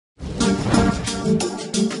Hello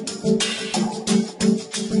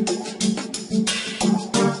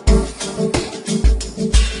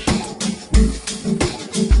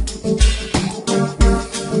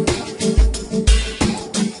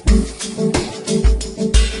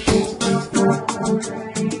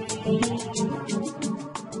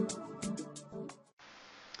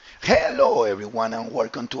everyone and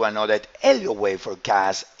welcome to another Elliott Wave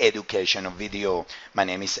Forecast educational video. My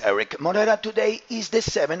name is Eric Morera. Today is the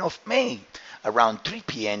 7th of May around 3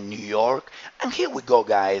 p.m. New York, and here we go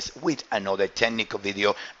guys with another technical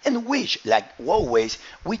video in which, like always,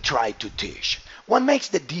 we try to teach what makes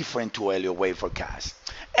the difference to Elliott Wave Forecast.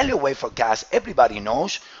 Elliott Wave Forecast, everybody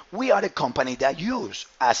knows, we are the company that use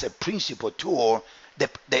as a principal tool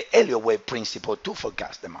the Elliott Wave principle to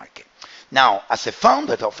forecast the market. Now, as a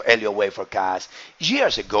founder of Elliott Wave Forecast,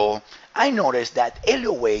 years ago, I noticed that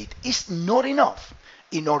Elliott Wave is not enough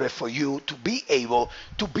in order for you to be able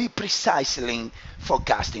to be precisely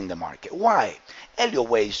forecasting the market. Why? Elliott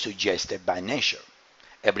Wave is suggested by nature.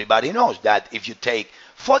 Everybody knows that if you take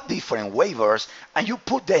 4 different waivers and you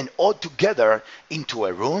put them all together into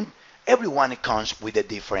a room, everyone comes with a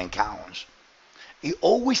different counts. It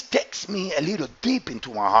always takes me a little deep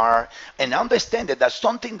into my heart and understand that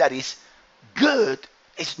something that is good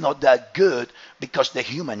is not that good because the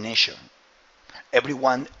human nature.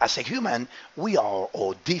 Everyone, as a human, we are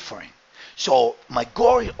all different. So my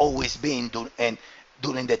goal has always been,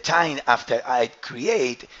 during the time after I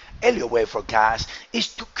create Elliott Wave Forecast,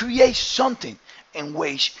 is to create something in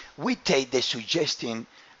which we take the suggesting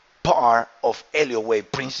part of Elliott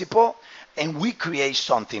Wave principle and we create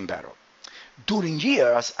something better. During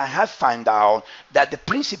years, I have found out that the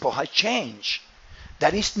principle has changed.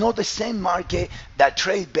 That is not the same market that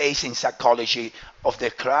trade based in psychology of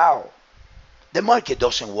the crowd. The market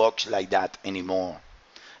doesn't work like that anymore.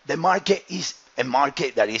 The market is a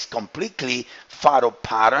market that is completely follow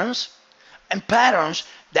patterns and patterns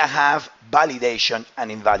that have validation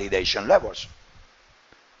and invalidation levels.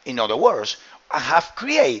 In other words, I have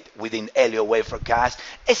created within Elliott Wave Forecast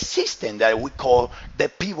a system that we call the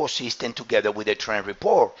pivot system together with the trend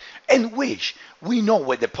report, in which we know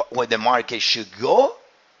where the market should go,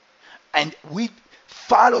 and we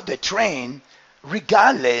follow the trend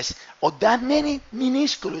regardless of that many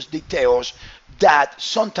minuscule details that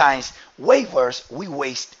sometimes waivers we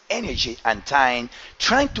waste energy and time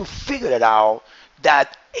trying to figure it out.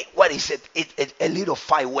 That what is it a little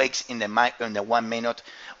 5 weeks in the 1 minute.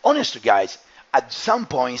 Honestly guys, at some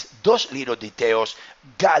points those little details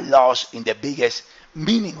got lost in the biggest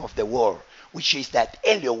meaning of the word, which is that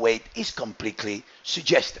Elliott Wave is completely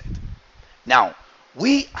suggested. Now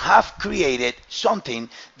we have created something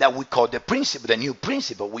that we call the principle, the new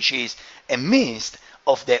principle, which is a mix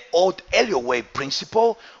of the old Elliott Wave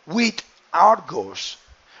principle with algos,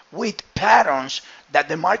 with patterns that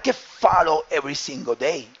the market follow every single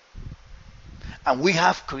day. And we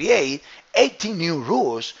have created 18 new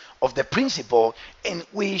rules of the principle in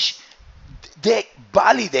which they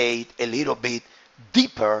validate a little bit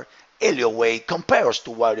deeper Elliott Wave compared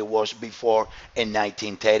to what it was before in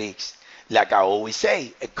 1930s. Like I always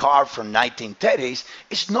say, a car from 1930s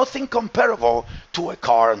is nothing comparable to a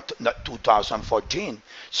car in 2014.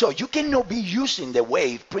 So you cannot be using the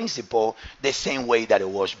wave principle the same way that it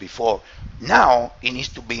was before. Now it needs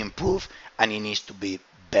to be improved and it needs to be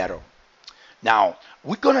better. Now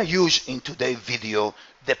we're gonna use in today's video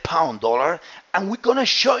the pound dollar, and we're gonna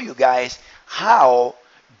show you guys how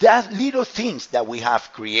that little things that we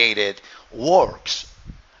have created works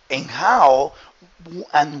and how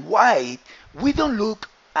and why we don't look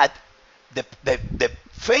at the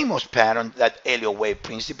famous pattern that Elliott Wave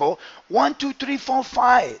principle 1, 2, 3, 4,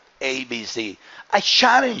 5 ABC. I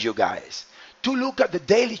challenge you guys to look at the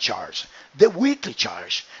daily charts, the weekly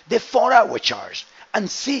charts, the 4-hour charts, and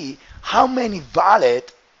see how many valid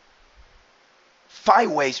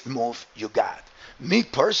 5 ways move you got. Me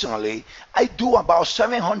personally, I do about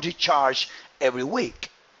 700 charts every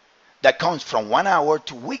week. That comes from 1 hour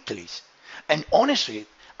to weeklies. And honestly,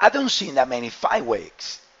 I don't see that many 5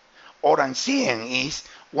 weeks. All I'm seeing is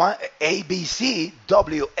one ABC,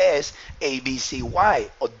 WS, ABCY,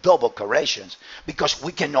 or double corrections, because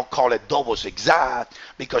we cannot call it doubles exact,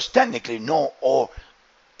 because technically no or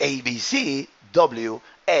ABC,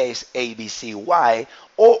 WS, ABCY,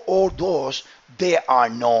 or all those, there are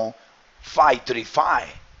no 535.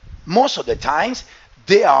 Most of the times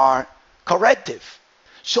they are corrective.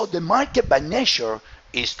 So the market by nature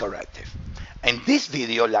is corrective. In this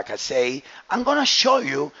video, like I say, I'm gonna show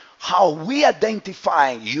you how we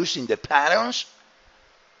identify using the patterns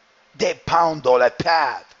the pound dollar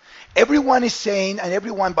path. Everyone is saying, and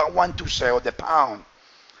everyone but want to sell the pound.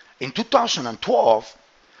 In 2012,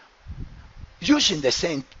 using the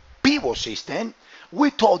same pivot system,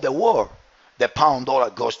 we told the world the pound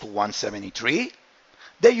dollar goes to 173,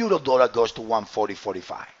 the euro dollar goes to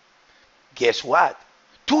 140.45. Guess what?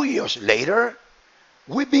 2 years later,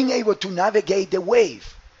 we've been able to navigate the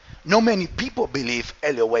wave. Not many people believe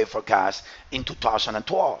Elliott Wave forecast in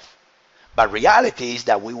 2012, but reality is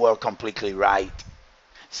that we were completely right.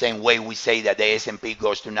 Same way we say that the S&P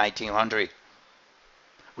goes to 1900.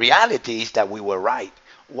 Reality is that we were right.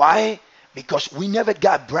 Why? Because we never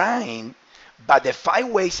got brain by the 5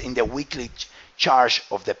 ways in the weekly chart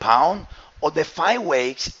of the pound or the 5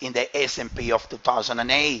 ways in the S&P of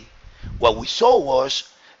 2008. What we saw was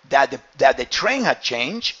that the trend had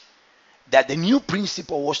changed, that the new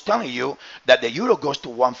principle was telling you that the euro goes to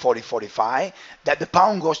 140.45, that the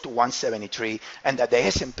pound goes to 173, and that the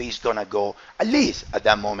S&P is going to go at least at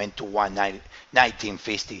that moment to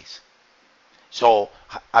 1950s. So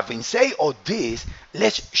having said all this,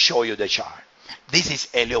 let's show you the chart. This is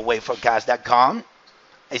ElliottWaveForecast.com.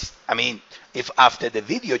 If after the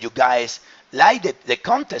video you guys like the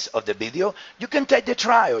content of the video, you can take the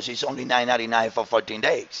trials. It's only $9.99 for 14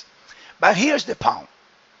 days. But here's the pound.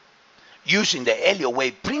 Using the Elliott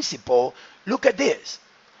Wave principle, look at this.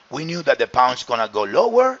 We knew that the pound's going to go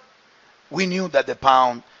lower. We knew that the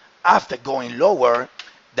pound, after going lower,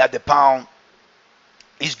 that the pound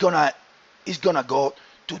is going to go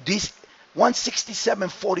to this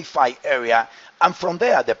 167.45 area, and from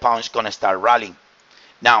there the pound is going to start rallying.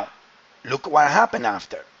 Now, look what happened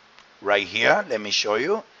after. Right here, let me show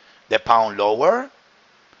you. The pound lower.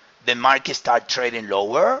 The market start trading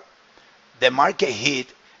lower. The market hit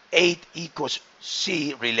 8 equals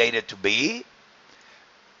C related to B.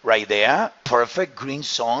 Right there. Perfect green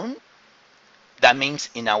zone. That means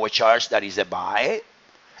in our charts that is a buy.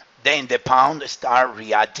 Then the pound start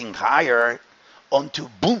reacting higher until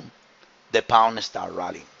boom, the pound start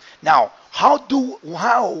rallying. Now,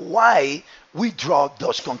 why we draw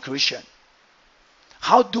those conclusions?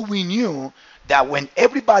 How do we knew that when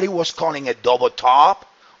everybody was calling a double top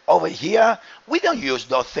over here, we don't use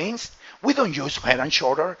those things. We don't use head and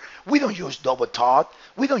shoulder. We don't use double top.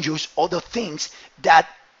 We don't use other things that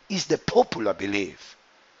is the popular belief.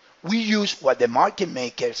 We use what the market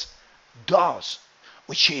makers does,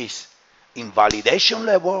 which is invalidation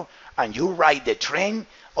level, and you ride the trend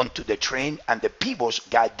onto the trend, and the pivots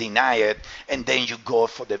got denied, and then you go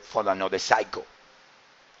for another cycle.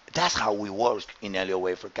 That's how we work in Elliott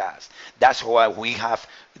Wave forecast. That's why we have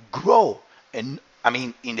grown, in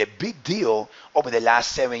a big deal over the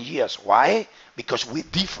last 7 years. Why? Because we're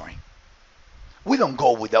different. We don't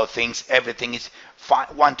go without things. Everything is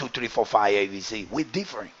 1, 2, 3, 4, 5 ABC. We're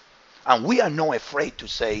different. And we are not afraid to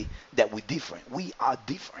say that we're different. We are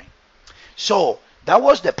different. So that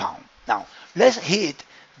was the pound. Now, let's hit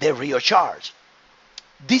the real chart.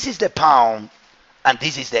 This is the pound, and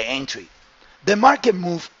this is the entry. The market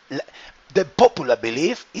move. The popular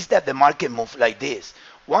belief is that the market moves like this: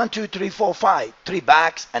 1, 2, 3, 4, 5, 3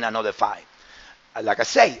 backs and another 5. Like I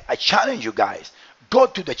say, I challenge you guys, go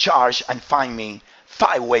to the chart and find me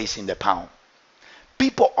 5 ways in the pound.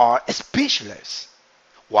 People are speechless.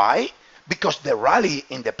 Why? Because the rally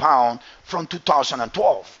in the pound from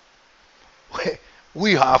 2012.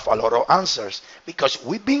 We have a lot of answers because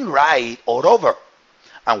we've been right all over.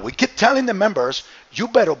 And we keep telling the members, you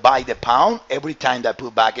better buy the pound every time they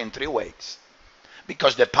put back in 3 weeks.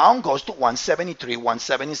 Because the pound goes to 173,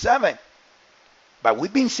 177. But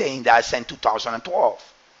we've been saying that since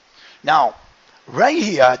 2012. Now, right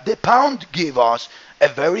here, the pound gives us a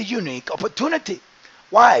very unique opportunity.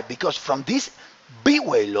 Why? Because from this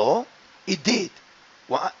B-way law, it did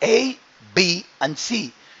A, B, and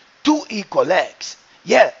C. 2 equal legs.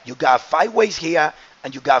 Yeah, you got 5 ways here,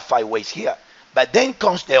 and you got 5 ways here. But then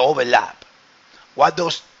comes the overlap. What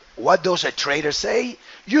does a trader say?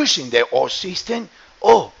 Using the old system,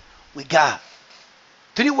 oh, we got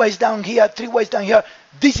 3 ways down here, 3 ways down here.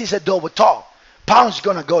 This is a double top. Pound's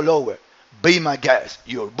gonna go lower. Be my guest.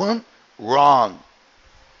 You're boom, wrong.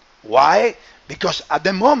 Why? Because at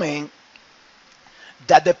the moment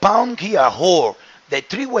that the pound here hold the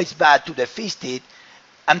 3 ways back to the 50,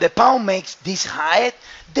 and the pound makes this high,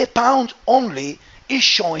 the pound only is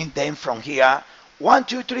showing them from here 1,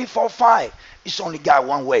 2, 3, 4, 5. It's only got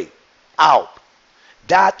 1 way out.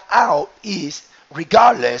 That out is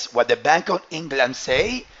regardless what the Bank of England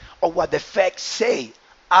say or what the Fed say,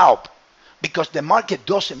 out, because the market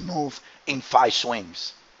doesn't move in 5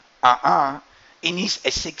 swings. It needs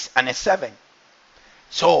a 6 and a 7.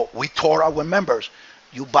 So we told our members,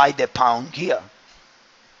 you buy the pound here,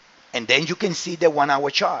 and then you can see the 1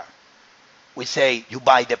 hour chart. We say you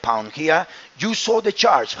buy the pound here. You saw the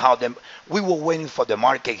charts, how we were waiting for the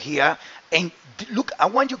market here. And look, I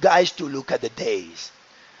want you guys to look at the days.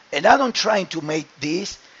 And I don't try to make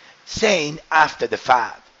this saying after the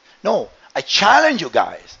fact. No, I challenge you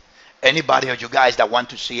guys. Anybody of you guys that want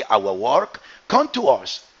to see our work, come to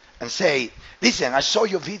us and say, listen, I saw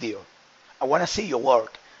your video. I want to see your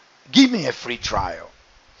work. Give me a free trial.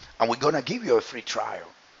 And we're going to give you a free trial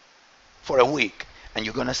for a week. And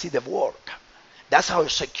you're going to see the work. That's how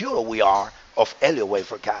secure we are of Elliott Wave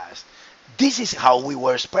forecast. This is how we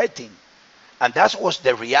were expecting. And that was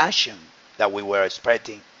the reaction that we were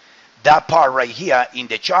expecting. That part right here in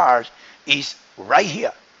the chart is right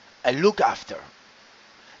here. And look after.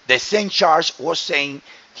 The same chart was saying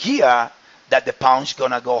here that the pound's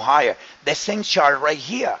going to go higher. The same chart right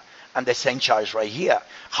here and the same chart right here.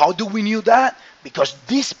 How do we knew that? Because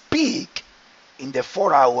this peak in the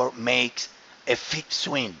 4 hour makes a fifth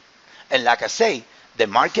swing. And like I say, the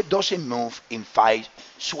market doesn't move in 5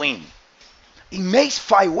 swing. It makes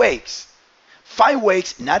 5 wakes. 5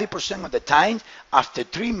 wakes 90% of the time. After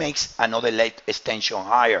 3 makes another leg extension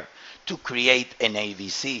higher to create an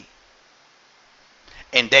ABC.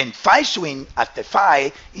 And then 5 swing after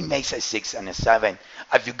 5, it makes a 6 and a 7.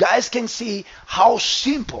 If you guys can see how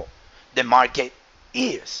simple the market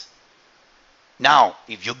is. Now,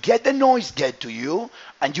 if you get the noise get to you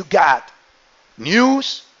and you got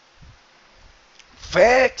news,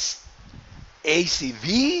 Forex,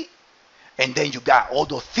 ACV, and then you got all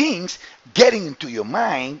those things getting into your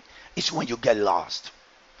mind, it's when you get lost.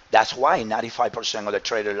 That's why 95% of the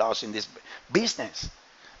traders lost in this business.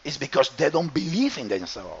 It's because they don't believe in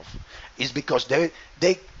themselves. It's because they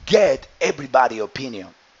get everybody's opinion.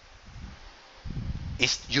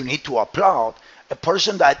 You need to applaud a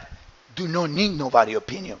person that do not need nobody's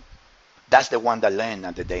opinion. That's the one that learn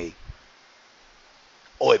at the day.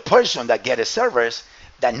 Or a person that get a service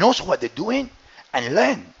that knows what they're doing and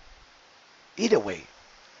learn. Either way.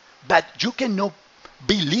 But you cannot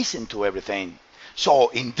be listening to everything. So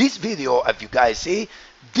in this video, if you guys see,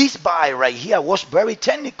 this buy right here was very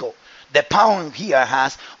technical. The pound here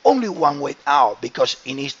has only one way out because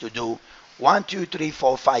it needs to do 1, 2, 3,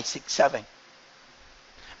 4, 5, 6, 7.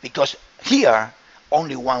 Because here,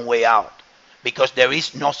 only one way out. Because there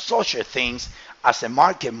is no such a thing as a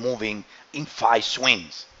market moving in 5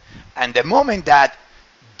 swings. And the moment that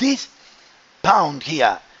this pound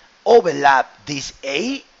here overlap this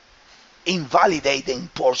A, invalidating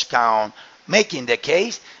pulse count, making the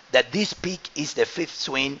case that this peak is the 5th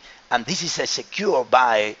swing and this is a secure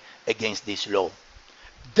buy against this low.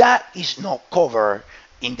 That is not covered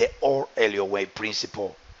in the Elliott Wave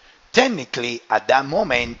principle. Technically, at that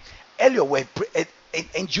moment, Elliott Wave,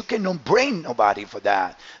 and you cannot blame nobody for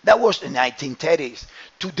that. That was the 1930s.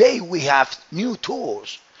 Today we have new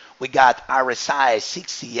tools. We got RSI,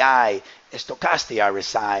 6CI, stochastic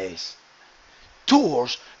RSIs.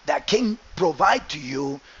 Tools that can provide to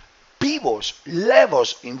you pivots,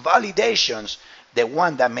 levels, invalidations, the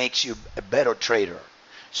one that makes you a better trader.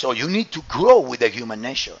 So you need to grow with the human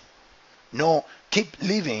nature. No, keep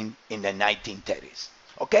living in the 1930s.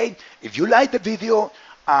 Okay? If you like the video,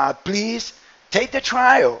 please take the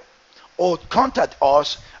trial or contact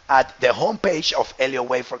us at the homepage of Elliott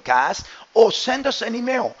Wave Forecast or send us an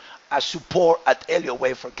email at support@Elliott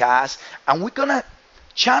Wave Forecast, and we're gonna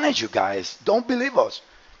challenge you guys. Don't believe us.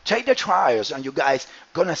 Take the trials and you guys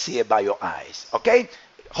gonna see it by your eyes. Okay?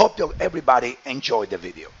 Hope that everybody enjoyed the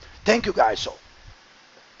video. Thank you guys.